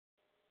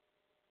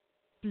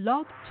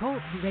Blog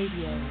Talk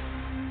Radio.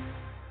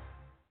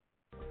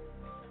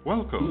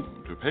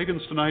 Welcome to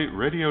Pagans Tonight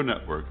Radio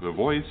Network, the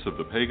voice of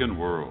the pagan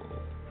world.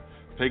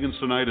 Pagans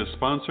Tonight is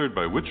sponsored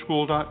by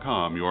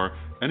witchschool.com, your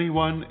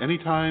anyone,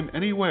 anytime,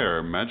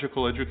 anywhere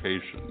magical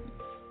education.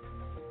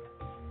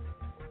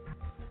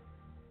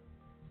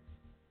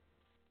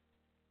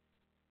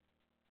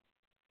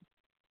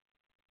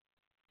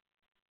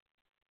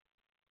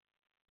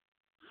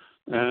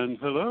 And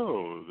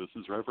hello, this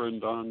is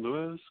Reverend Don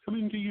Lewis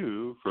coming to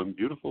you from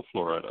beautiful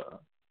Florida.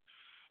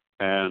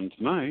 And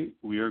tonight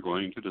we are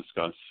going to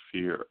discuss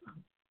fear.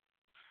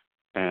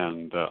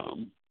 And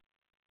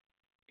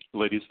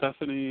Lady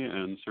Stephanie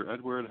and Sir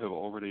Edward have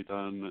already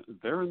done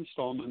their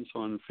installments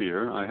on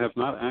fear. I have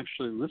not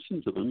actually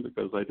listened to them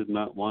because I did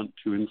not want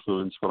to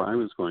influence what I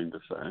was going to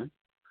say.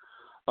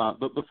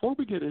 But before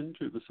we get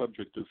into the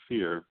subject of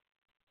fear,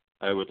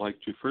 I would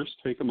like to first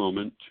take a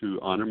moment to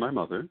honor my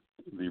mother,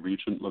 the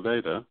Regent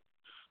Leveda,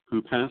 who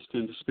passed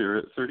into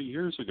spirit 30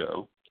 years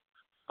ago,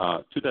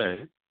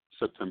 today,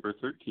 September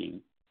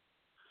 13th,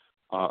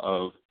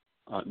 of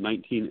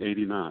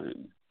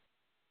 1989.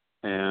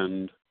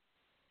 And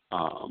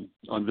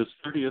on this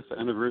 30th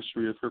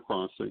anniversary of her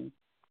crossing,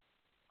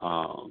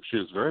 she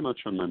is very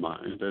much on my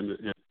mind. And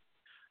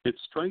it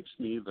strikes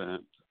me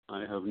that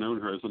I have known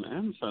her as an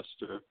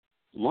ancestor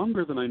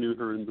longer than I knew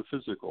her in the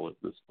physical at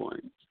this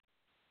point.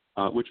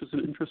 Which is an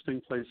interesting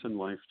place in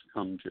life to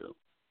come to.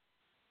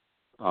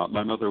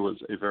 My mother was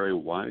a very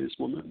wise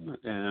woman,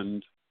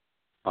 and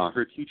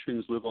her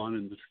teachings live on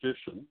in the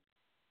tradition.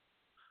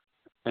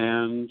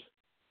 And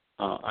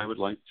I would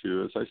like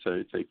to, as I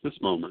say, take this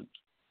moment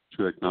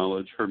to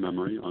acknowledge her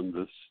memory on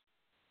this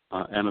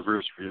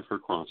anniversary of her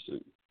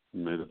crossing.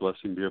 And may the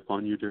blessing be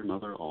upon you, dear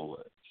mother,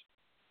 always.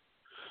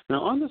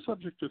 Now, on the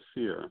subject of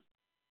fear,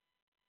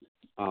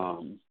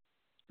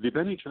 the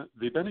Bene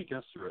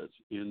Gesserit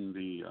in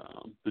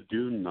the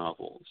Dune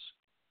novels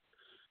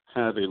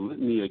have a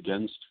litany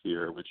against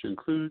fear, which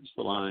includes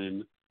the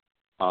line,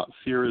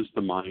 fear is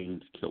the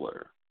mind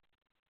killer.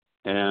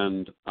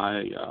 And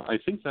I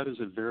think that is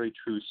a very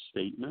true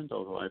statement,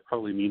 although I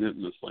probably mean it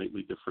in a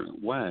slightly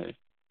different way.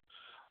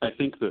 I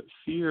think that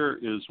fear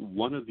is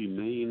one of the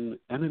main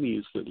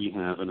enemies that we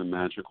have in a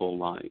magical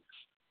life,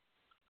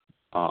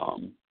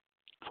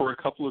 for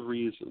a couple of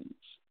reasons.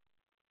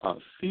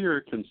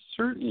 Fear can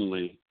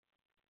certainly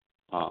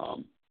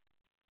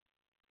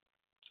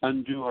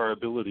undo our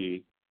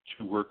ability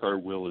to work our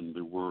will in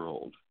the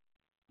world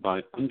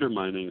by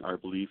undermining our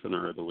belief in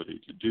our ability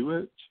to do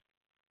it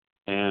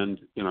and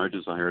in our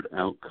desired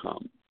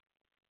outcome.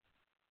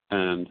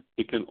 And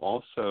it can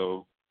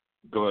also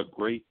go a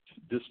great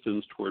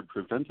distance toward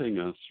preventing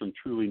us from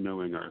truly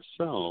knowing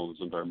ourselves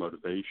and our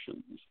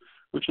motivations,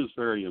 which is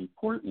very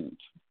important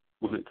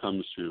when it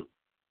comes to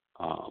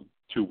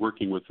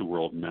working with the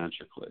world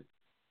magically.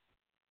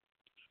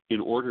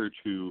 In order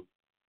to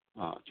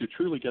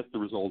truly get the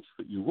results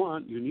that you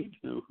want, you need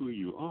to know who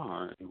you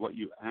are and what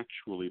you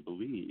actually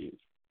believe.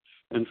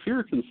 And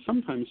fear can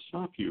sometimes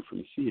stop you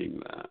from seeing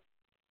that.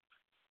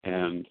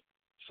 And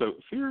so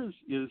fear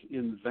is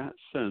in that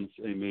sense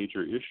a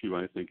major issue,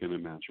 I think, in a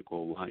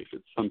magical life.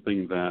 It's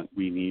something that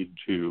we need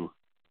to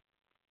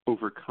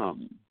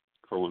overcome,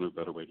 for want of a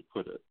better way to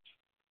put it,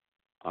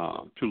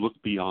 to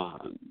look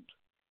beyond.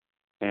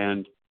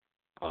 And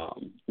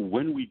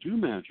when we do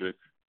magic,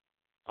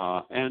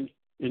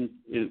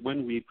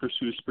 when we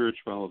pursue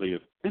spirituality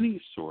of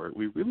any sort,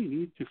 we really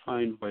need to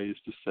find ways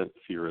to set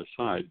fear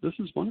aside. This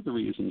is one of the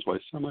reasons why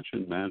so much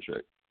in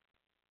magic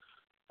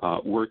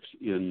works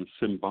in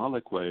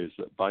symbolic ways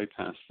that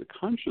bypass the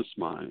conscious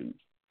mind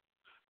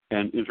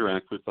and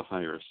interact with the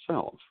higher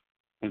self.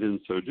 And in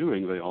so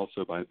doing, they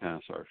also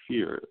bypass our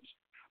fears.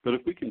 But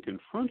if we can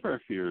confront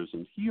our fears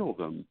and heal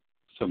them,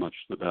 so much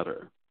the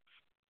better.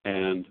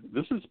 And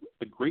this is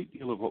a great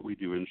deal of what we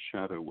do in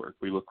shadow work.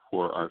 We look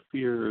for our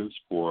fears,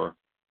 for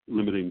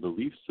limiting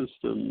belief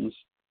systems,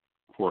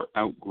 for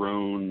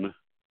outgrown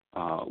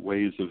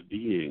ways of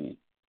being,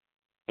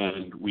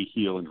 and we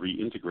heal and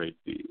reintegrate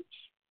these.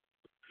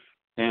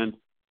 And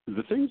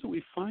the things that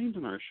we find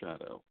in our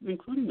shadow,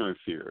 including our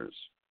fears,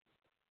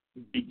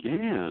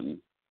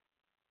 began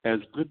as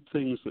good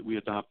things that we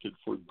adopted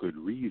for good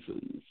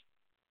reasons,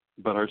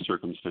 but our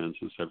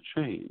circumstances have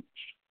changed.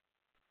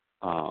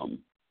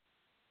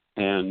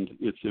 And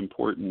it's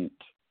important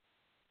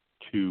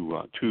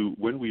to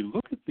when we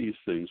look at these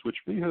things, which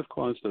may have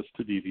caused us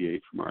to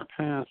deviate from our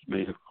path,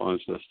 may have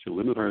caused us to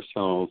limit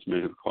ourselves,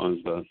 may have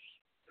caused us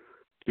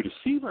to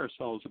deceive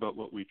ourselves about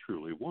what we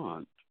truly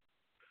want,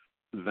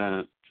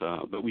 that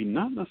we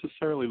not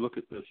necessarily look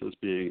at this as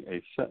being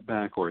a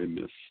setback or a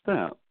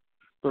misstep,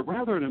 but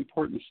rather an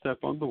important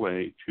step on the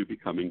way to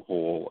becoming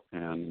whole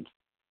and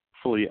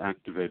fully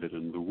activated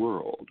in the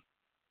world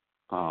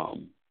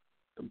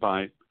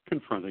by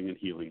confronting and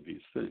healing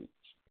these things.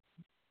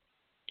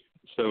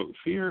 So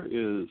fear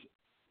is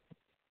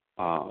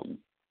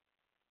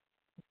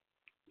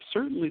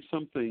certainly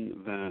something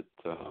that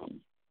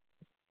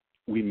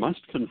we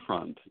must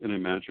confront in a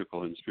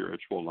magical and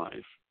spiritual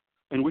life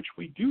and which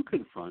we do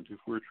confront if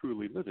we're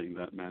truly living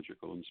that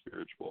magical and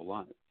spiritual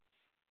life.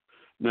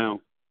 Now,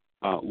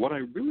 what I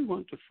really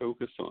want to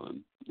focus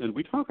on, and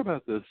we talk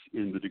about this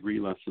in the degree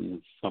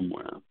lessons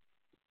somewhere,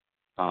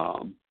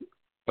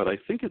 but I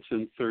think it's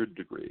in third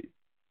degree,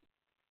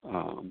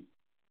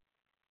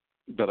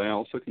 but I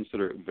also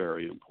consider it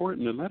very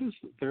important, and that is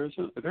there's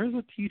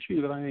a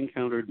teaching that I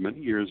encountered many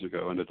years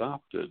ago and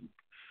adopted,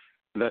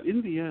 that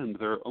in the end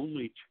there are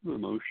only two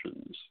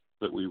emotions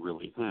that we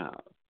really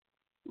have,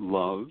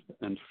 love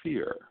and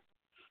fear.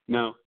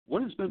 Now,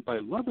 what is meant by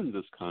love in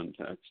this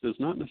context is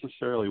not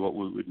necessarily what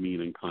we would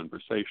mean in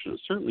conversation.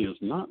 It certainly is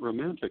not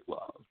romantic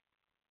love.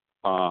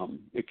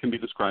 It can be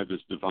described as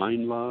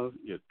divine love.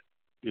 It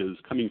is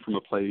coming from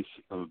a place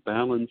of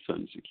balance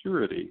and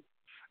security,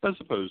 as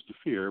opposed to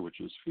fear,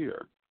 which is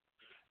fear.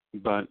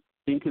 But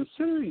in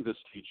considering this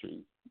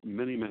teaching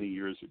many, many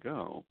years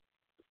ago,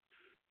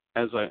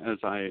 as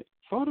I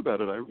thought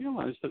about it, I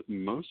realized that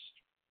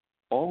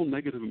all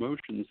negative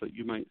emotions that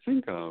you might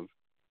think of,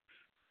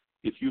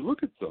 if you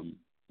look at them,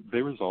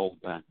 they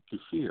resolve back to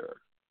fear,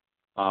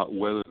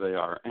 whether they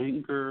are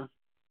anger,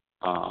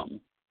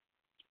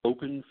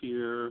 open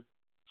fear,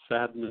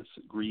 sadness,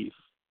 grief.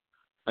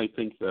 I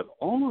think that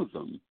all of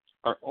them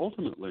are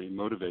ultimately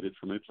motivated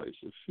from a place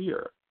of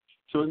fear.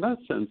 So in that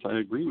sense, I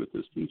agree with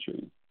this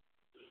teaching.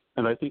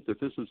 And I think that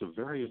this is a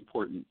very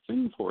important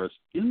thing for us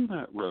in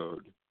that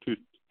road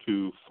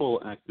to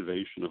full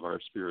activation of our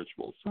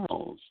spiritual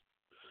selves.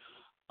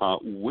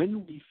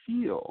 When we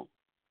feel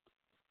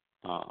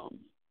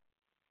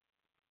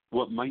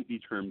what might be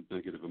termed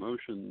negative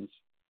emotions,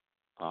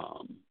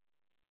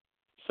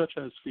 such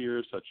as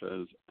fear, such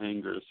as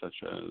anger, such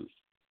as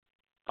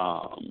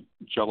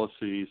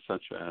jealousy,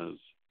 such as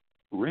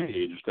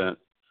rage, that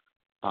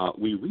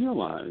we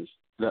realize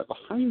that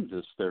behind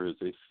this there is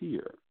a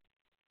fear.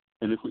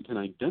 And if we can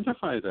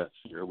identify that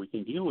fear, we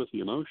can deal with the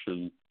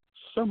emotion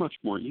so much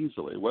more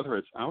easily, whether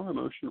it's our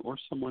emotion or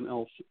someone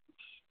else's.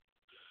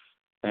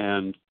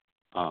 And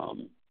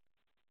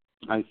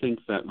I think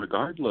that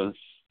regardless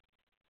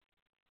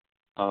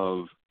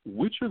of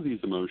which of these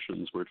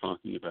emotions we're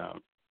talking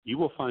about, you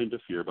will find a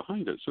fear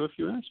behind it. So if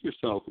you ask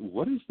yourself,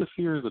 what is the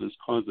fear that is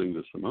causing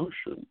this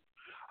emotion?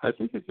 I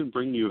think it can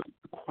bring you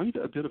quite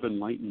a bit of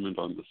enlightenment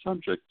on the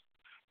subject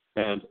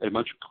and a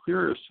much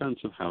clearer sense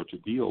of how to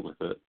deal with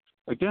it.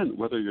 Again,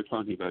 whether you're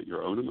talking about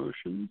your own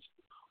emotions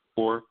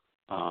or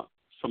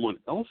someone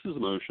else's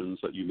emotions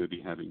that you may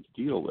be having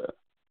to deal with.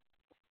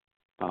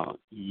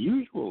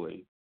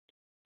 Usually,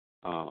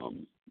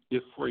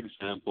 if, for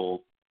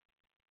example,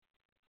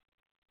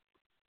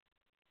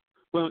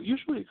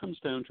 usually it comes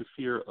down to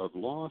fear of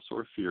loss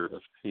or fear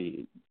of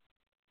pain.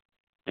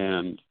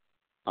 And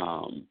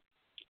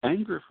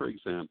anger, for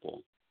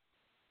example,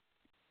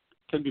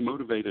 can be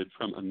motivated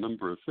from a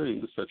number of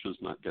things, such as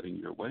not getting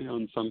your way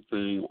on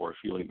something or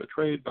feeling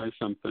betrayed by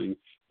something.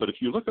 But if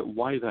you look at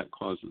why that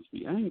causes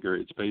the anger,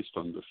 it's based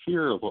on the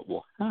fear of what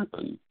will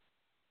happen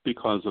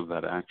because of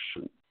that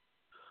action.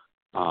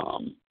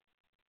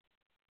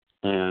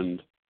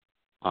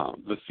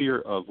 The fear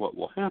of what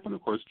will happen,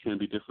 of course, can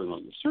be different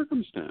on the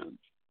circumstance,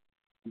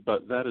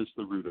 but that is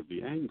the root of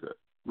the anger.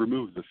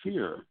 Remove the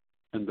fear,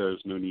 and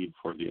there's no need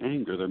for the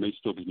anger. There may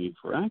still be need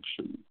for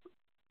action,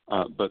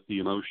 but the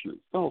emotion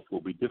itself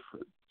will be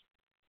different.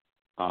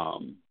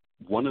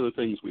 One of the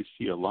things we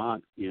see a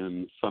lot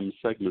in some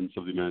segments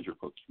of the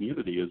magical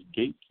community is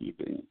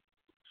gatekeeping,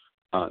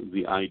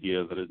 the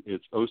idea that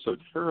it's oh so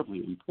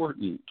terribly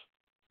important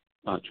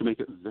to make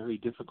it very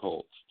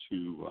difficult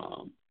to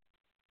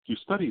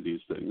study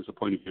these things, a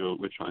point of view at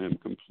which I am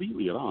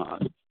completely at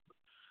odds.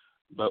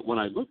 But when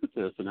I look at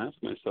this and ask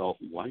myself,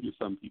 why do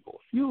some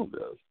people feel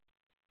this?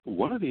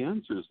 One of the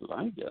answers that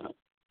I get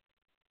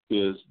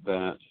is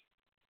that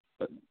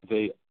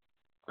they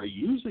are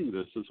using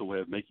this as a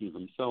way of making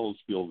themselves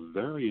feel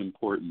very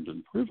important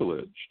and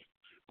privileged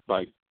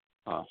by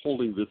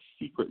holding this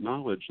secret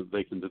knowledge that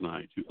they can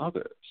deny to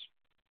others.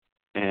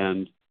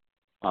 And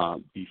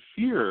the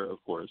fear,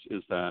 of course,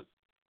 is that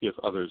if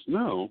others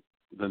know,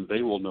 then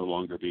they will no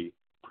longer be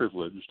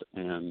privileged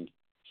and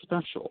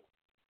special.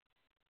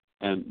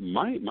 And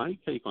my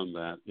take on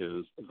that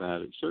is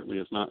that it certainly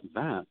is not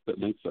that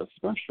makes us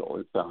special.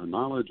 It's our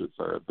knowledge, it's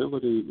our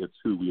ability, it's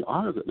who we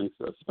are that makes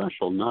us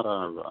special, not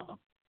our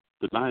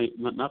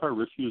not our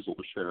refusal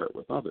to share it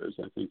with others.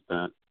 I think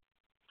that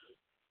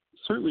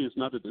certainly is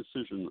not a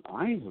decision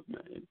I have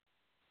made,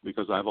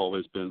 because I've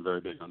always been very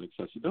big on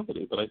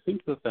accessibility. But I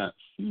think that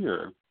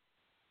fear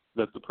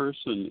that the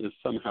person is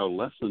somehow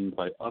lessened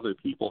by other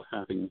people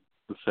having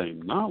the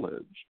same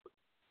knowledge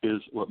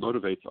is what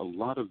motivates a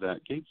lot of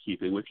that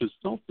gatekeeping, which is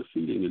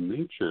self-defeating in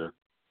nature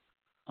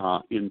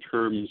in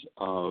terms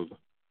of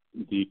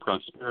the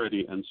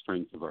prosperity and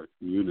strength of our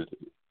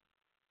community.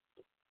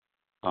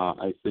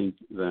 I think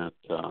that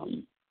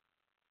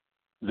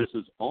this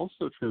is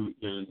also true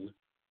in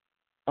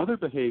other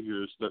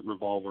behaviors that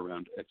revolve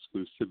around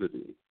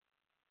exclusivity.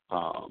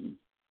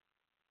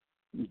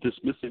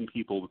 Dismissing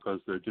people because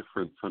they're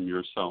different from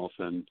yourself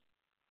and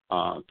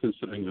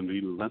considering them to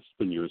be less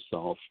than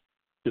yourself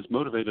is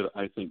motivated,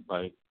 I think,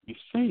 by the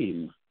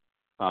same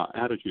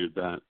attitude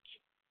that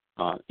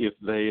if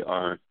they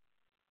are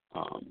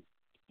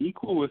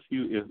equal with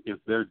you, if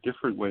their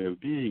different way of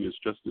being is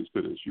just as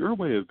good as your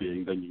way of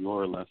being, then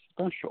you're less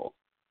special.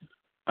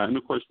 And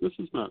of course, this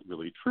is not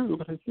really true,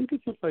 but I think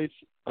it's a place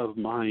of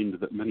mind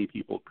that many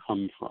people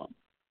come from.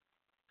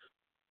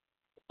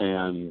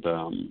 And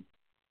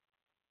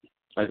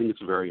I think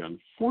it's a very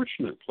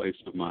unfortunate place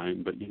of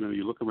mind, but,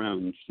 you look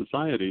around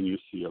society and you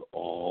see it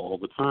all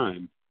the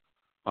time.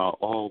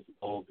 All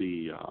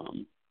the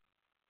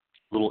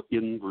little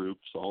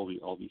in-groups, all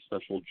the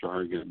special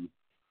jargon,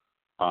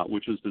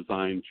 which is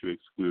designed to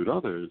exclude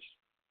others,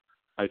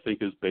 I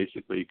think is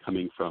basically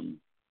coming from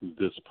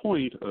this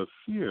point of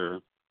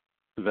fear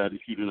that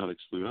if you do not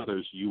exclude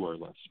others, you are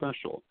less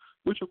special,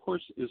 which, of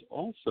course, is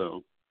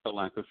also a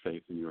lack of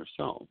faith in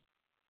yourself.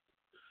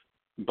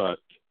 But,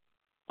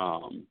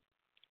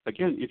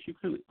 again, if you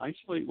can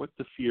isolate what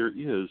the fear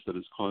is that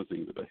is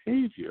causing the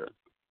behavior,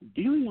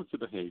 dealing with the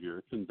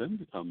behavior can then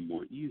become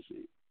more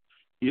easy.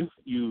 If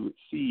you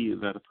see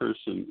that a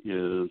person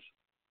is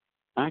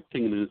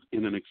acting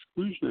in an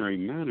exclusionary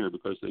manner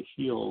because they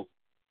feel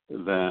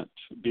that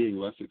being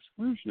less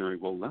exclusionary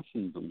will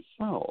lessen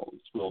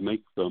themselves, will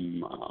make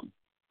them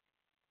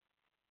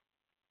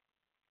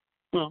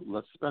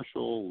less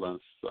special, less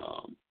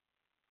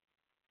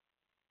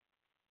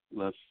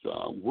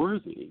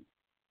worthy,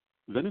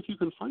 then if you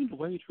can find a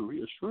way to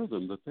reassure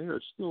them that they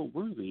are still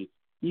worthy,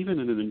 even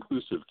in an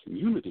inclusive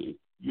community,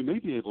 you may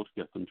be able to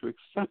get them to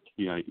accept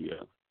the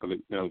idea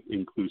of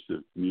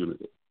inclusive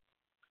community.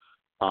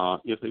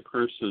 If a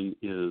person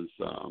is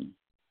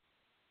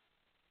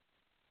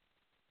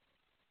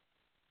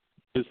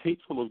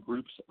hateful of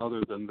groups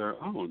other than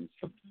their own,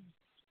 sometimes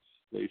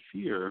they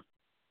fear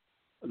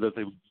that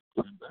they would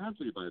be treated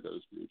badly by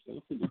those groups,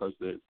 often because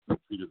they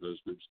treated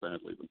those groups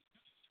badly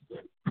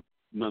themselves.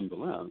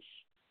 Nonetheless,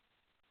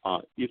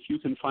 if you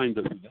can find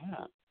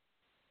that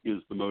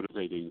is the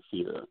motivating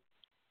fear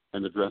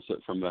and address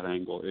it from that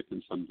angle, it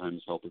can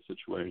sometimes help a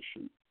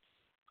situation.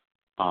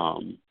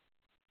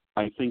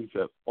 I think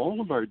that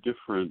all of our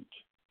different,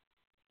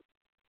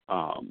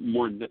 I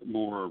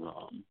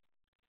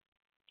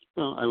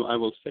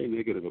will say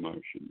negative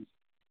emotions,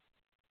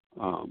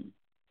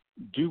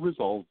 do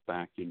resolve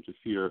back into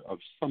fear of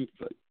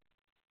something.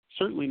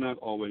 Certainly not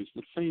always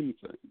the same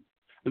thing.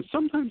 And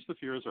sometimes the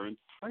fears are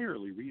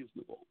entirely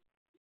reasonable.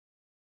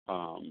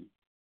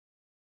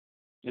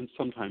 And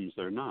sometimes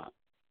they're not.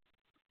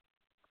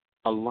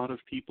 A lot of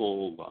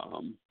people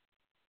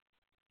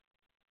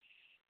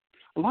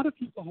have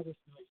a fear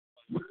of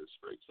spiders,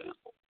 for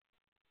example.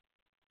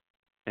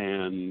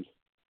 And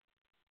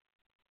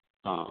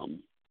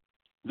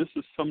this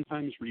is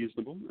sometimes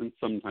reasonable and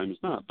sometimes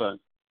not. But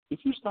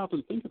if you stop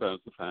and think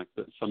about the fact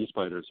that some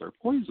spiders are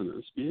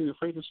poisonous, being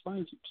afraid of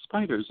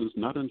spiders is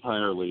not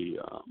entirely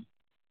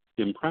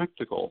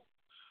impractical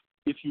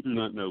if you do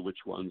not know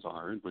which ones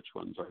are and which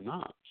ones are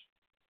not.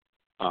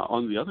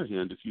 On the other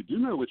hand, if you do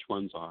know which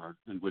ones are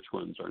and which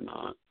ones are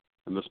not,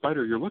 and the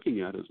spider you're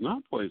looking at is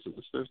not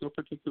poisonous, there's no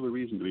particular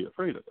reason to be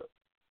afraid of it.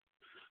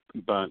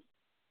 But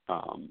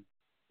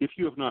if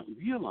you have not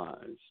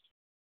realized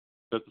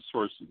that the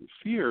source of the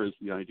fear is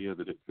the idea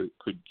that it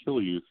could kill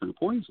you through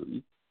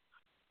poison,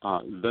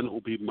 then it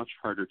will be much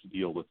harder to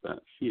deal with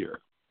that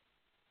fear.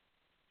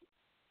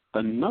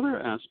 Another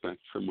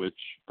aspect from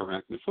which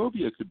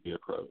arachnophobia could be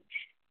approached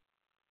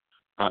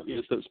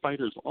is that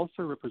spiders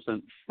also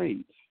represent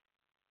fate.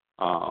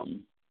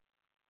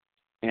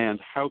 And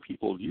how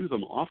people view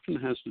them often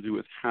has to do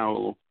with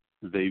how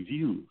they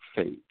view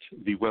fate,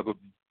 the web of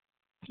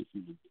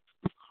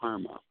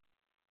karma.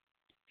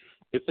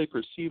 If they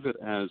perceive it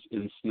as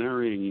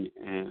ensnaring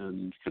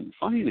and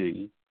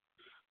confining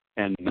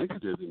and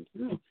negative,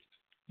 they'll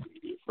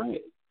be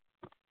afraid.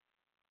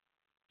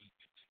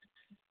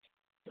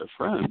 A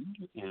friend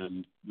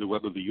and the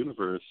web of the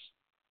universe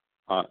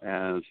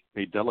as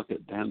a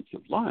delicate dance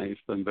of life,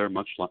 then they're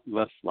much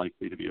less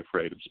likely to be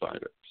afraid of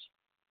spiders.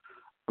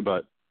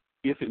 But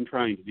if in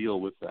trying to deal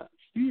with that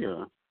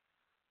fear,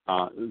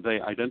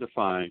 they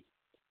identify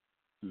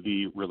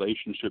the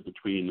relationship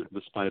between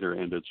the spider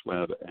and its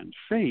web and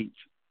fate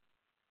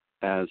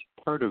as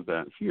part of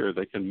that fear,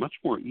 they can much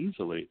more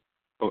easily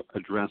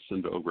address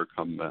and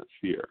overcome that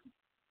fear.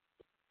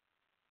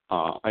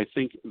 I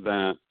think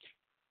that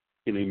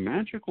in a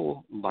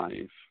magical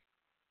life,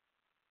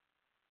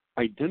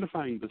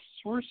 identifying the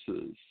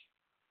sources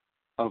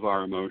of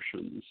our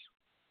emotions,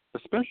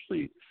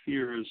 especially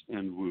fears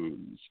and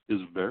wounds,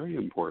 is very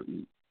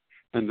important,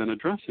 and then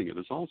addressing it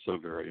is also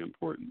very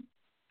important.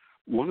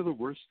 One of the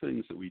worst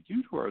things that we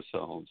do to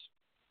ourselves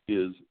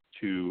is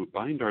to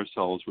bind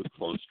ourselves with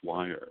closed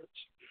wires,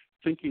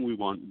 thinking we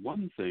want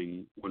one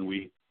thing when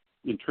we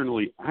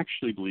internally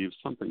actually believe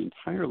something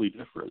entirely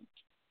different.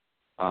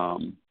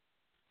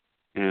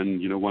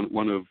 And,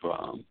 one of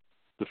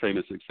the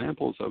famous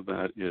examples of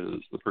that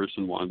is the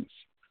person wants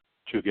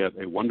to get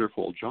a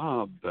wonderful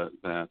job that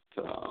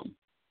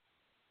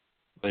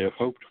they have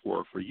hoped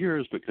for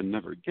years but can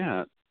never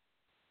get.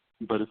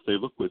 But if they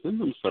look within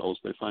themselves,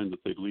 they find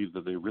that they believe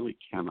that they really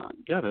cannot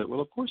get it.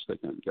 Well, of course they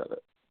can't get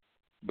it.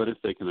 But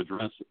if they can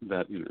address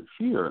that inner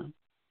fear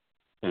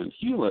and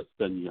heal it,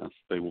 then yes,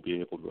 they will be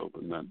able to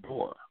open that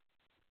door.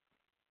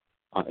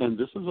 And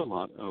this is a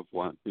lot of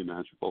what the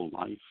magical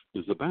life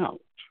is about,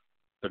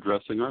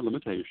 addressing our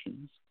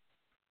limitations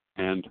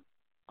and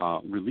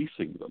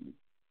releasing them.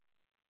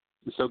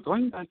 So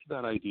going back to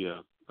that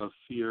idea of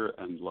fear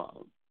and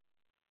love,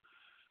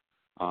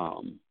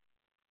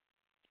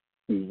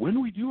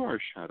 when we do our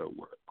shadow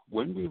work,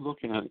 when we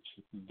look at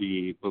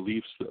the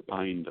beliefs that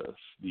bind us,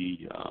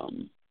 the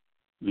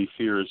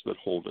fears that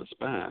hold us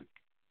back,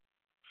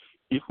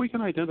 if we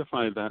can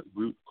identify that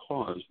root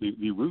cause,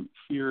 the root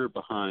fear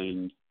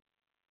behind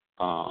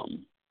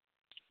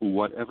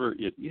whatever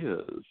it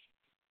is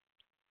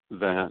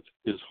that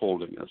is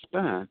holding us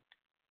back,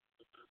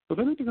 well,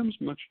 then it becomes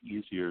much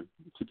easier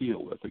to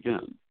deal with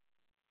again.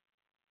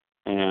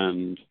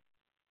 And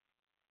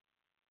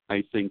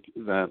I think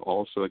that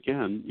also,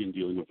 again, in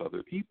dealing with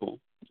other people,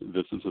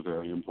 this is a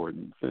very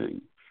important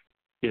thing.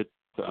 It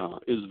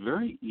is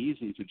very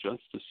easy to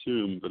just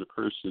assume that a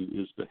person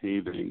is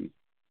behaving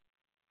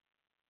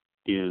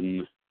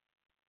in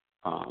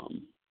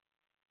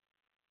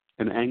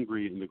an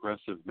angry and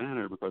aggressive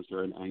manner because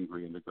they're an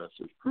angry and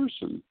aggressive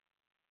person.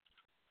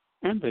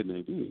 And they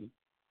may be.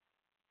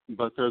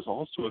 But there's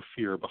also a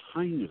fear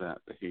behind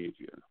that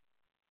behavior.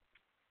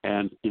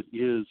 And it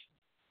is,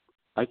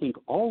 I think,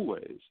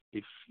 always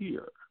a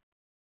fear.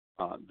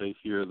 They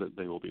fear that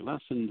they will be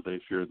lessened. They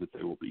fear that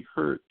they will be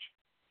hurt.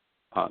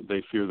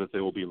 They fear that they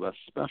will be less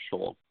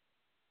special.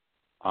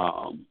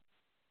 And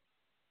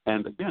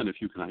again, if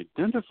you can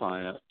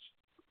identify it,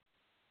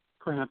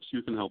 perhaps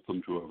you can help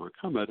them to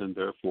overcome it and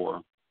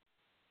therefore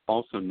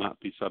also not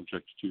be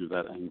subject to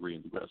that angry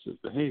and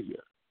aggressive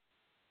behavior.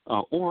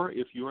 Or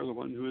if you are the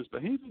one who is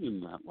behaving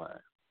in that way,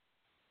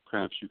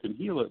 perhaps you can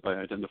heal it by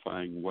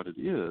identifying what it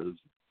is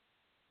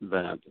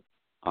that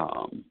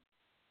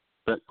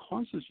that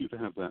causes you to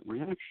have that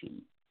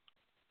reaction,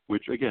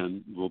 which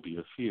again will be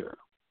a fear.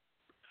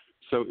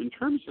 So in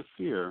terms of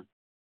fear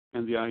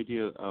and the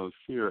idea of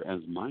fear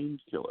as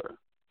mind killer,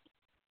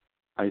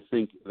 I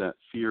think that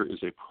fear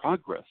is a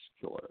progress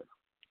killer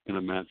in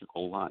a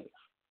magical life,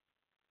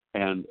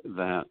 and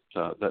that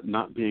that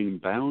not being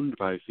bound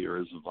by fear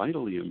is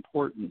vitally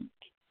important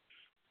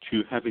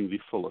to having the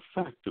full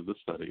effect of the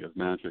study of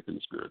magic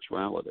and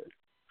spirituality.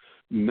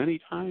 Many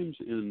times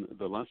in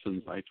the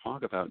lessons, I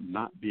talk about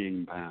not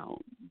being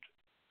bound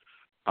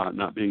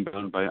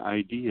by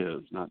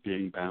ideas, not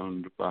being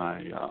bound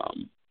by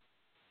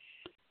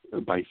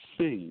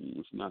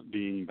things, not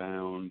being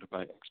bound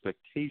by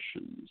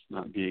expectations,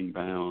 not being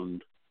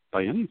bound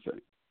by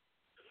anything.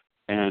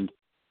 And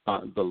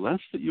the less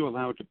that you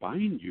allow to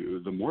bind you,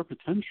 the more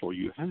potential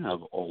you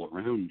have all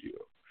around you.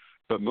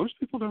 But most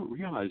people don't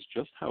realize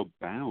just how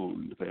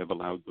bound they have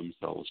allowed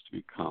themselves to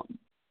become.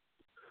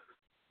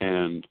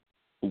 And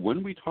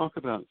when we talk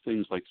about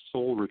things like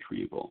soul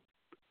retrieval,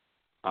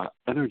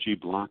 energy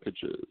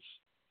blockages,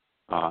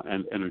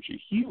 and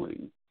energy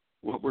healing,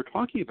 what we're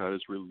talking about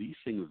is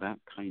releasing that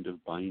kind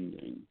of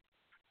binding,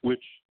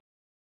 which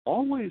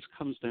always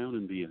comes down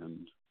in the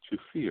end to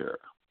fear,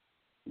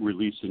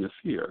 releasing a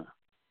fear.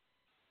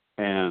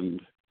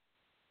 And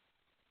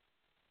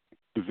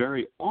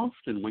very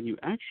often when you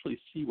actually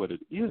see what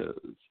it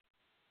is,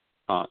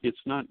 it's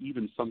not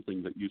even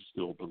something that you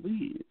still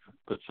believe,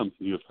 but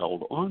something you've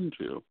held on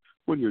to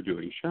when you're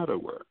doing shadow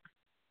work.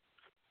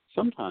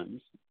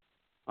 Sometimes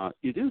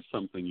it is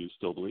something you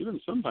still believe,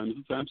 and sometimes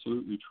it's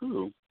absolutely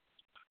true,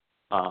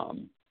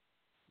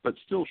 but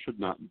still should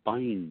not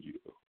bind you.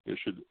 It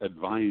should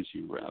advise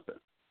you, rather.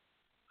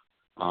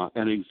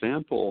 An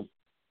example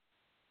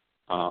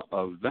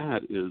of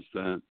that is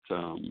that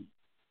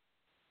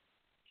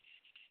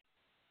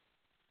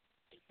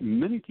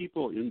many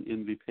people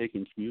in the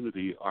pagan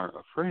community are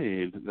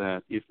afraid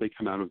that if they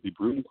come out of the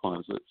broom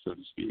closet, so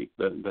to speak,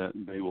 that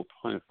they will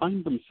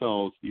find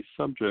themselves the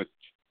subject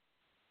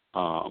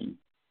of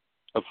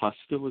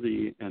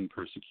hostility and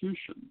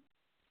persecution.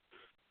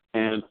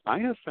 And I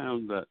have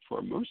found that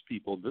for most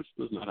people, this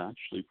does not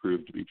actually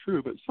prove to be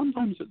true, but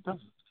sometimes it does.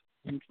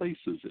 In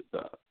places it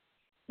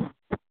does.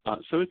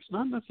 So it's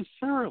not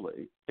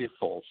necessarily a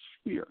false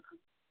fear,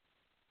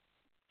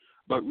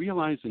 but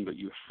realizing that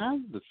you have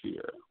the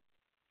fear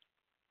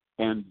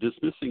and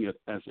dismissing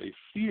it as a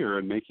fear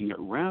and making it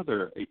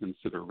rather a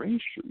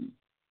consideration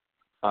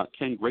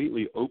can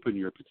greatly open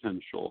your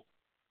potential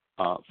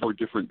for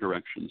different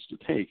directions to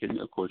take. And,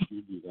 of course,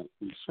 you do that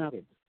through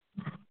Saturday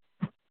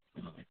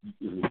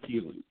in the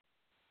healing.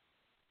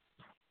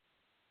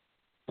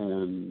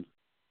 And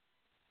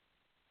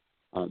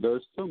there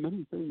are so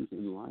many things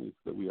in life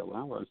that we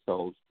allow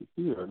ourselves to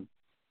fear.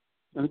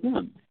 And,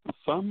 again,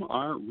 some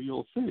are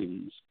real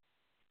things,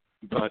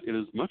 but it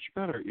is much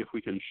better if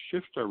we can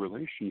shift our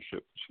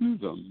relationship to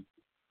them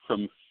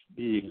from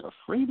being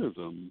afraid of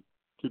them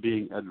to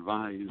being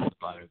advised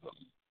by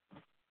them.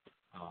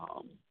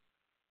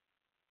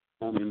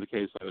 And in the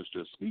case I was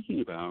just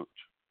speaking about,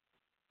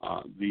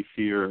 The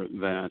fear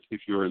that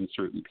if you're in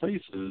certain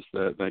places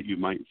that you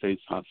might face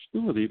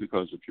hostility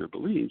because of your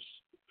beliefs,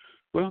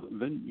 well,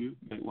 then you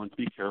might want to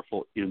be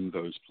careful in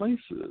those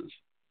places.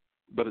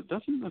 But it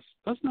does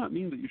not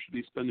mean that you should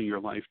be spending your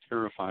life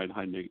terrified,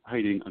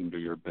 hiding under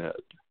your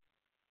bed.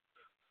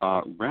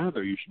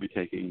 Rather, you should be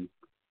taking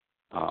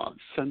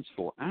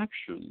sensible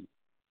action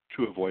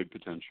to avoid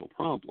potential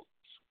problems.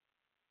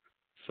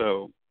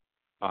 So,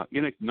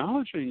 in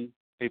acknowledging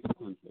a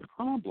potential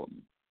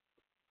problem,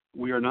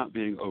 we are not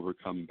being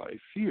overcome by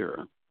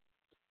fear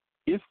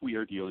if we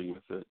are dealing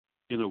with it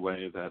in a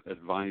way that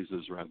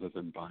advises rather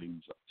than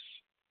binds us.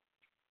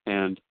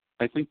 And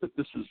I think that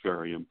this is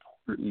very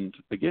important,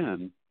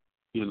 again,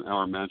 in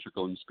our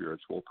magical and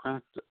spiritual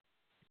practice.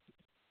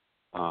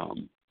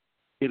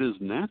 It is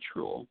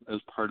natural as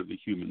part of the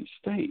human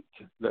state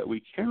that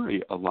we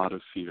carry a lot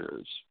of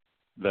fears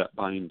that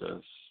bind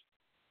us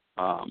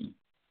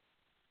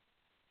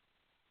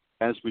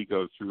as we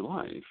go through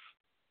life.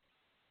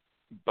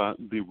 But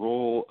the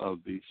role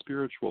of the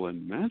spiritual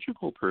and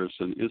magical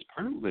person is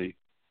partly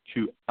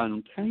to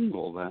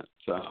untangle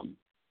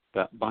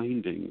that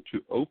binding,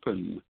 to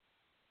open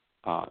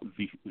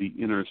the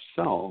inner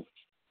self,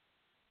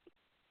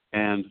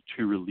 and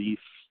to release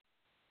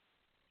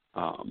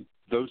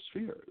those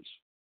fears.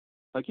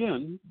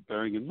 Again,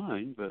 bearing in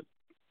mind that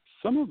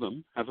some of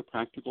them have a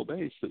practical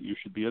base that you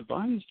should be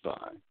advised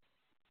by,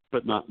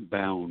 but not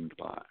bound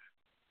by.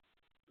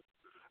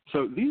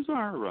 So these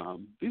are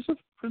the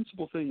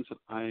principal things that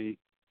I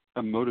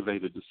am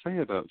motivated to say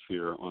about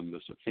fear on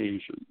this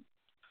occasion.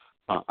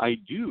 I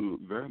do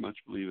very much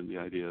believe in the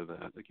idea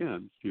that,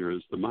 again, fear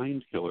is the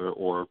mind killer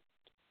or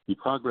the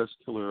progress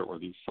killer or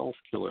the self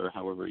killer,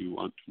 however you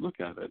want to look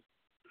at it.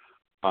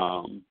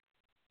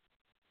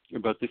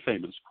 But the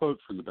famous quote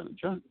from the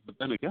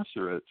Bene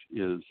Gesserit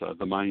is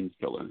the mind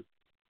killer.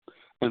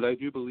 And I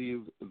do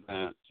believe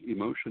that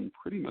emotion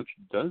pretty much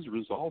does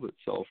resolve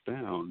itself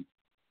down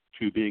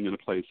to being in a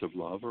place of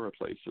love or a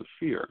place of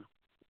fear.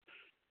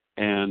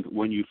 And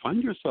when you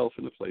find yourself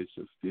in a place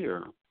of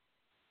fear,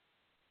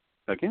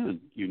 again,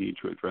 you need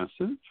to address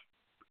it,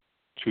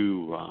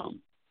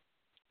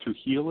 to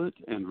heal it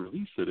and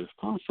release it if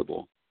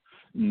possible.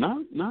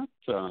 Not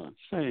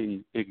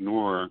saying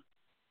ignore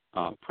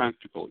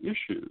practical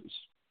issues,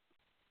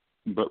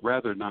 but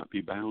rather not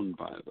be bound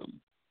by them.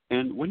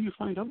 And when you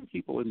find other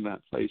people in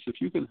that place,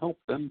 if you can help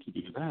them to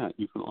do that,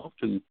 you can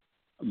often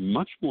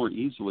much more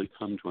easily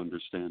come to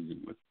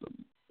understanding with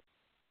them.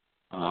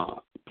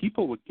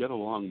 People would get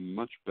along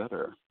much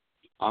better,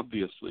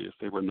 obviously, if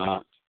they were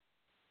not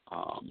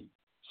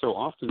so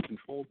often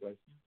controlled by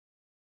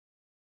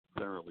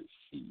thoroughly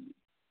see.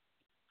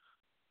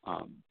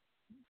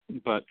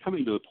 But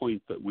coming to the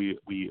point that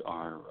we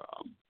are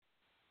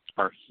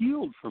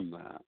healed from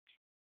that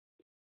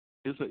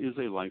is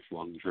a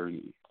lifelong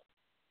journey.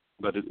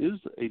 But it is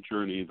a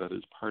journey that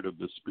is part of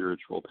the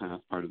spiritual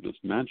path, part of this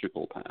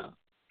magical path,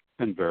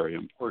 and very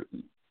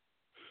important.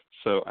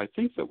 So I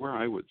think that where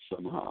I would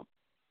sum up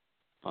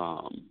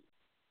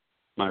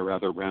my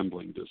rather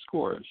rambling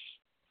discourse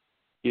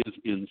is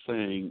in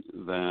saying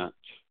that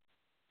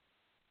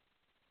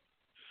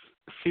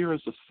fear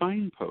is a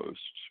signpost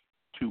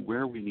to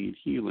where we need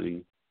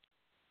healing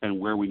and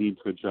where we need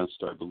to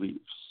adjust our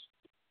beliefs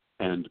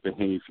and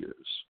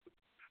behaviors.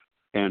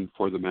 And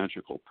for the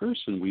magical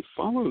person, we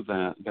follow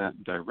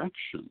that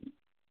direction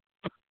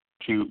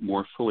to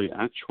more fully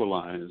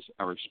actualize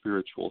our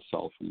spiritual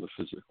self in the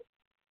physical.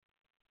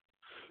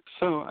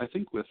 So I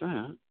think with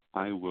that,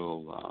 I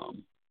will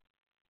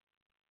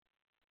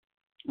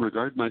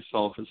regard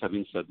myself as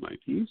having said my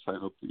piece. I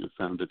hope that you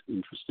found it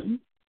interesting.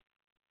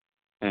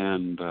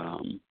 And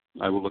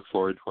I will look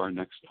forward to our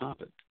next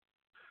topic.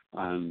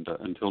 And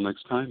until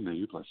next time, may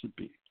you blessed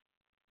be.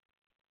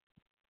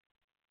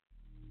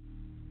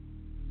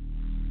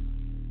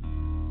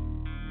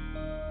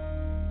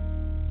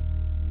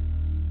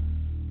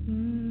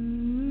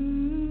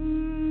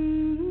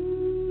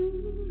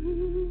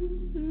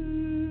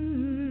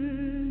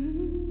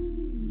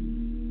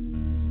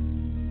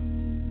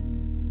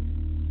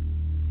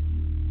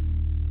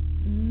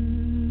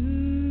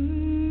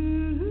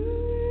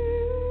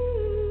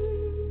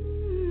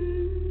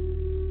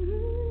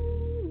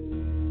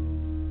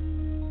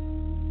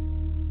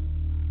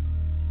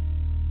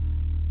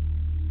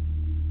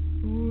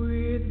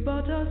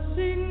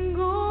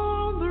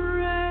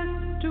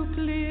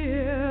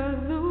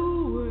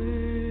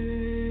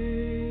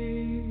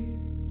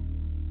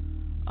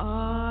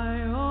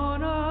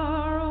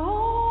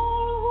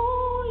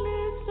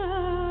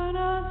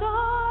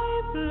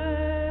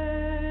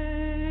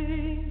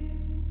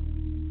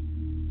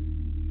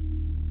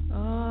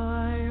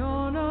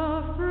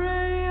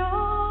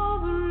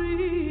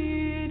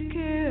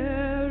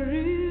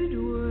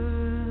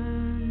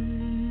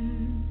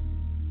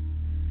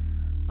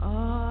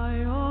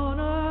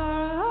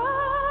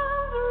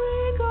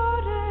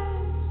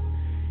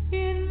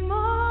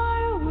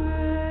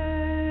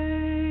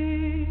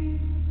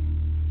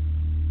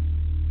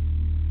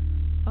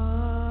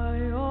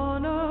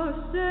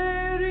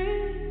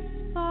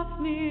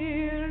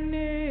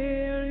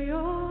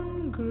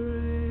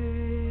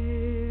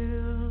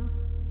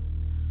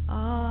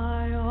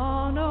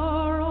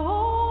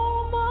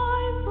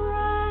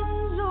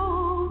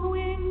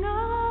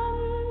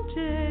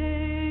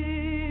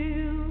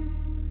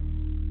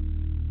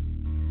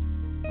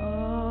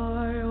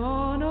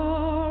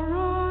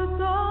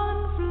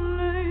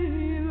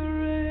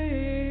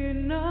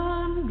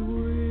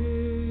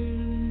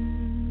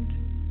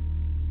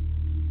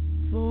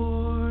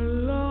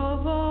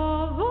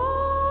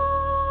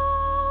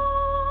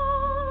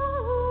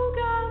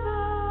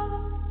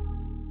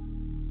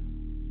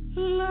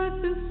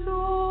 Let the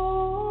soul